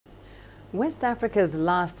West Africa's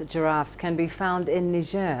last giraffes can be found in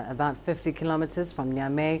Niger, about 50 kilometers from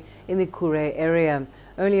Niamey in the Koure area.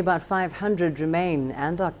 Only about 500 remain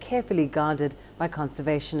and are carefully guarded by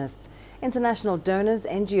conservationists. International donors,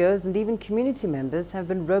 NGOs and even community members have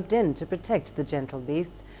been roped in to protect the gentle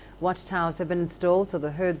beasts. Watchtowers have been installed so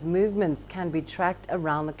the herd's movements can be tracked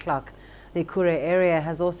around the clock. The Koure area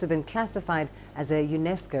has also been classified as a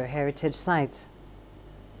UNESCO heritage site.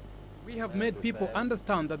 We have made people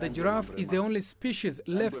understand that the giraffe is the only species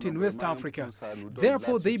left in West Africa.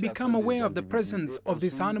 Therefore, they become aware of the presence of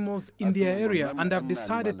these animals in their area and have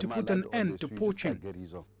decided to put an end to poaching.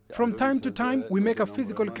 From time to time, we make a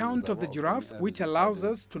physical count of the giraffes, which allows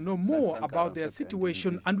us to know more about their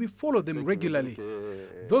situation, and we follow them regularly.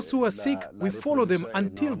 Those who are sick, we follow them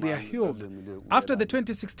until they are healed. After the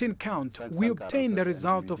 2016 count, we obtained a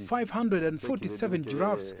result of 547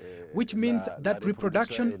 giraffes, which means that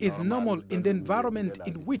reproduction is normal in the environment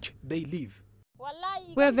in which they live.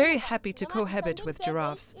 We are very happy to cohabit with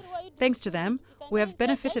giraffes. Thanks to them, we have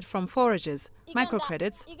benefited from forages,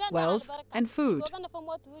 microcredits, wells and food.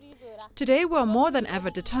 Today we are more than ever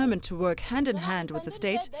determined to work hand in hand with the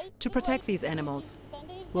state to protect these animals.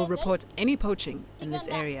 We'll report any poaching in this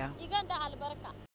area.